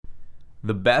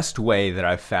The best way that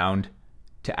I've found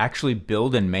to actually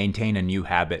build and maintain a new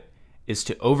habit is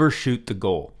to overshoot the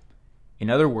goal.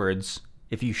 In other words,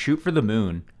 if you shoot for the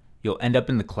moon, you'll end up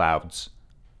in the clouds.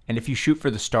 And if you shoot for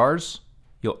the stars,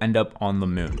 you'll end up on the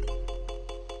moon.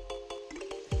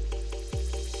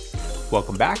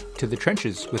 Welcome back to The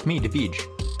Trenches with me, David.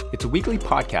 It's a weekly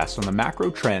podcast on the macro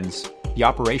trends, the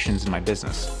operations in my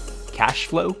business, cash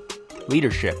flow,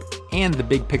 leadership, and the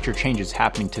big picture changes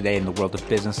happening today in the world of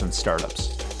business and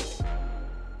startups.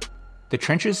 The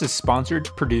Trenches is sponsored,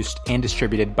 produced, and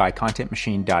distributed by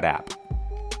ContentMachine.app.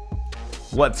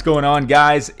 What's going on,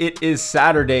 guys? It is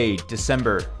Saturday,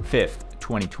 December 5th,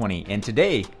 2020, and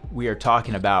today we are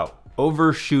talking about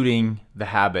overshooting the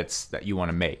habits that you want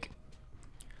to make.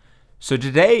 So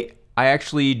today, I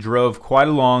actually drove quite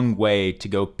a long way to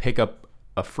go pick up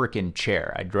a freaking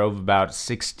chair. I drove about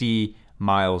 60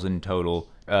 miles in total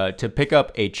to pick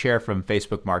up a chair from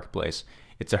Facebook Marketplace.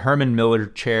 It's a Herman Miller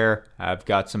chair. I've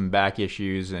got some back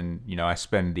issues, and I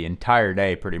spend the entire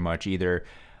day pretty much either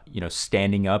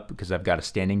standing up because I've got a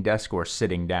standing desk or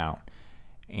sitting down.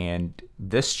 And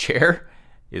this chair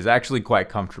is actually quite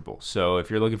comfortable. So if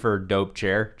you're looking for a dope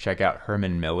chair, check out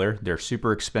Herman Miller. They're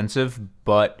super expensive,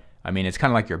 but it's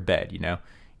kind of like your bed,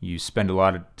 You spend a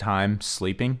lot of time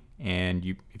sleeping,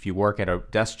 and if you work at a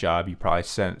desk job, you probably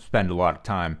spend a lot of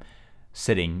time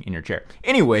sitting in your chair.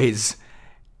 Anyways,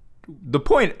 the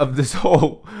point of this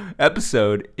whole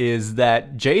episode is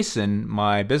that Jason,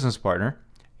 my business partner,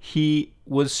 he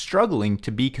was struggling to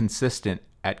be consistent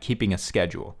at keeping a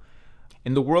schedule.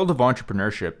 In the world of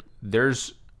entrepreneurship,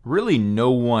 there's really no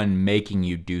one making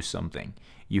you do something.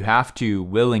 You have to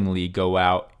willingly go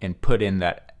out and put in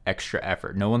that extra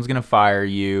effort. No one's going to fire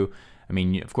you.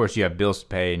 Of course, you have bills to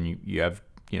pay and you have,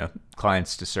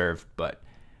 clients to serve, but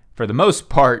for the most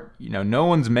part, no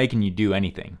one's making you do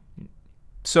anything.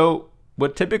 So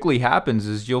what typically happens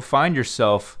is you'll find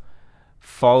yourself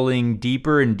falling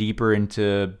deeper and deeper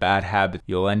into bad habits.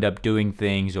 You'll end up doing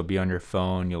things. You'll be on your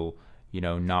phone. You'll,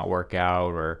 not work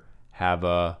out or have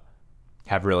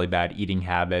really bad eating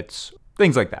habits,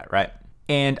 things like that, right?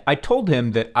 And I told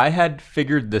him that I had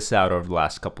figured this out over the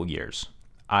last couple years.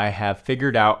 I have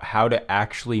figured out how to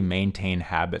actually maintain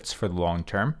habits for the long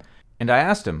term. And I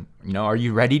asked him, are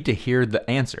you ready to hear the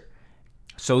answer?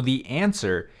 So the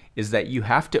answer is that you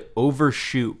have to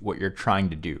overshoot what you're trying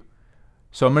to do.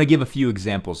 So I'm going to give a few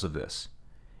examples of this.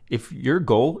 If your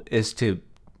goal is to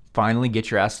finally get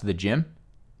your ass to the gym,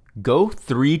 go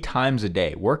 3 times a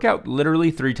day. Work out literally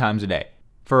 3 times a day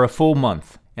for a full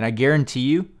month. And I guarantee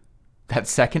you, that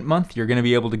second month, you're going to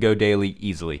be able to go daily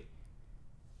easily.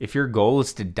 If your goal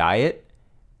is to diet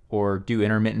or do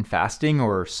intermittent fasting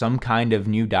or some kind of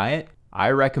new diet, I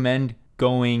recommend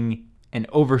going and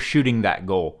overshooting that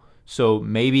goal. So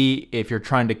maybe if you're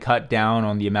trying to cut down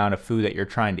on the amount of food that you're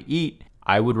trying to eat,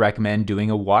 I would recommend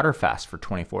doing a water fast for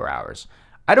 24 hours.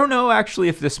 I don't know actually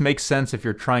if this makes sense if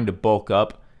you're trying to bulk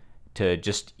up to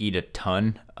just eat a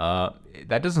ton.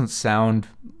 That doesn't sound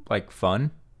like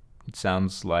fun. It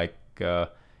sounds like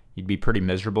you'd be pretty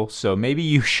miserable. So maybe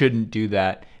you shouldn't do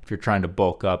that if you're trying to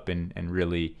bulk up and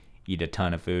really eat a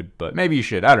ton of food, but maybe you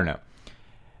should. I don't know.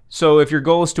 So if your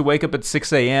goal is to wake up at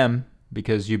 6 a.m.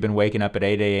 because you've been waking up at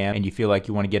 8 a.m. and you feel like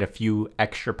you want to get a few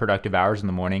extra productive hours in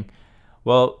the morning,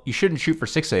 well, you shouldn't shoot for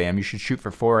 6 a.m. You should shoot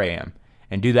for 4 a.m.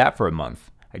 and do that for a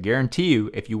month. I guarantee you,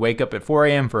 if you wake up at 4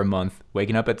 a.m. for a month,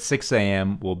 waking up at 6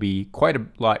 a.m. will be quite a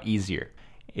lot easier.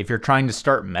 If you're trying to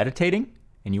start meditating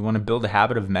and you want to build a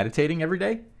habit of meditating every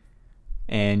day,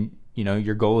 and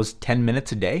your goal is 10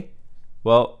 minutes a day,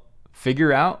 well,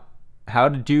 figure out how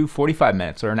to do 45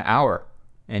 minutes or an hour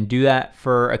and do that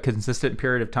for a consistent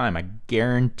period of time. I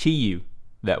guarantee you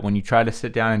that when you try to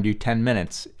sit down and do 10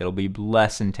 minutes, it'll be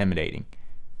less intimidating,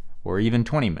 or even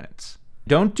 20 minutes.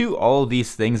 Don't do all of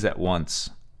these things at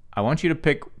once. I want you to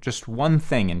pick just one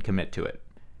thing and commit to it.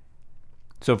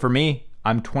 So for me,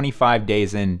 I'm 25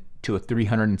 days into a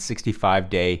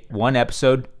 365-day, one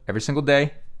episode every single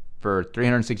day for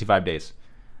 365 days.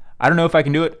 I don't know if I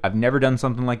can do it. I've never done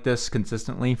something like this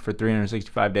consistently for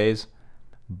 365 days,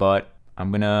 but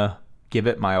I'm going to give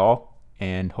it my all,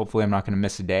 and hopefully I'm not going to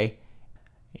miss a day.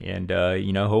 And,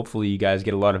 hopefully you guys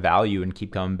get a lot of value and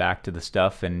keep coming back to the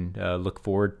stuff and look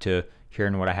forward to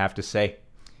hearing what I have to say.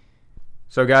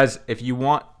 So guys, if you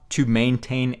want to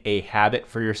maintain a habit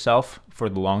for yourself for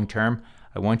the long term,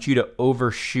 I want you to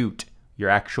overshoot your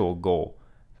actual goal.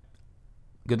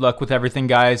 Good luck with everything,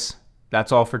 guys.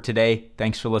 That's all for today.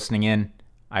 Thanks for listening in.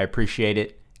 I appreciate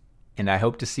it, and I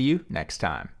hope to see you next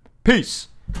time. Peace!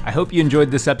 I hope you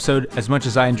enjoyed this episode as much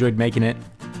as I enjoyed making it.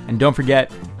 And don't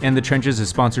forget, In the Trenches is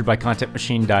sponsored by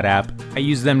ContentMachine.app. I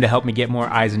use them to help me get more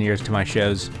eyes and ears to my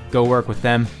shows. Go work with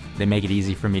them. They make it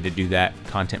easy for me to do that.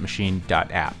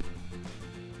 ContentMachine.app.